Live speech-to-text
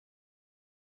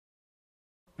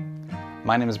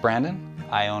My name is Brandon.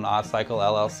 I own Odd Cycle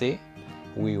LLC.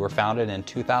 We were founded in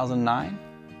 2009.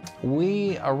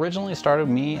 We originally started,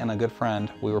 me and a good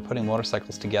friend, we were putting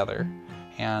motorcycles together.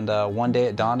 And one day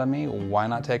it dawned on me, why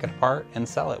not take it apart and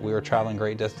sell it? We were traveling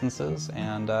great distances,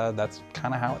 and that's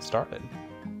kind of how it started.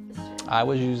 I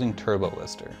was using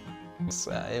MotoLister.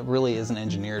 It really isn't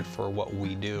engineered for what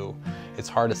we do. It's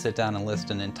hard to sit down and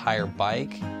list an entire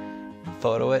bike,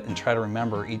 photo it, and try to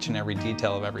remember each and every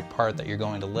detail of every part that you're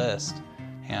going to list.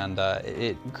 And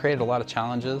it created a lot of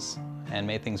challenges and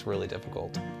made things really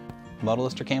difficult.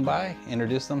 MotoLister came by,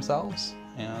 introduced themselves,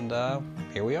 and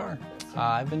here we are.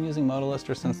 I've been using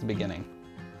MotoLister since the beginning,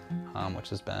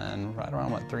 which has been right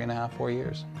around, what, 3.5, 4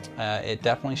 years. It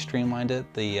definitely streamlined it,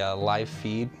 the live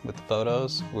feed with the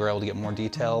photos. We were able to get more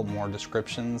detail, more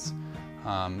descriptions.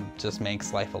 Just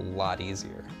makes life a lot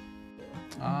easier.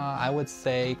 I would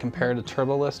say compared to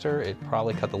MotoLister, it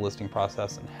probably cut the listing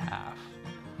process in half.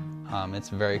 It's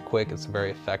very quick, it's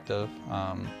very effective.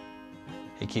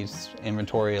 It keeps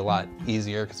inventory a lot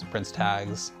easier because it prints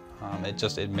tags.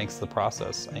 It makes the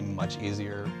process a much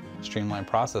easier, streamlined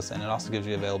process, and it also gives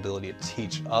you availability to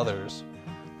teach others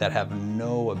that have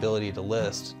no ability to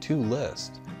list.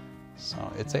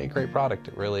 So it's a great product,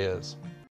 it really is.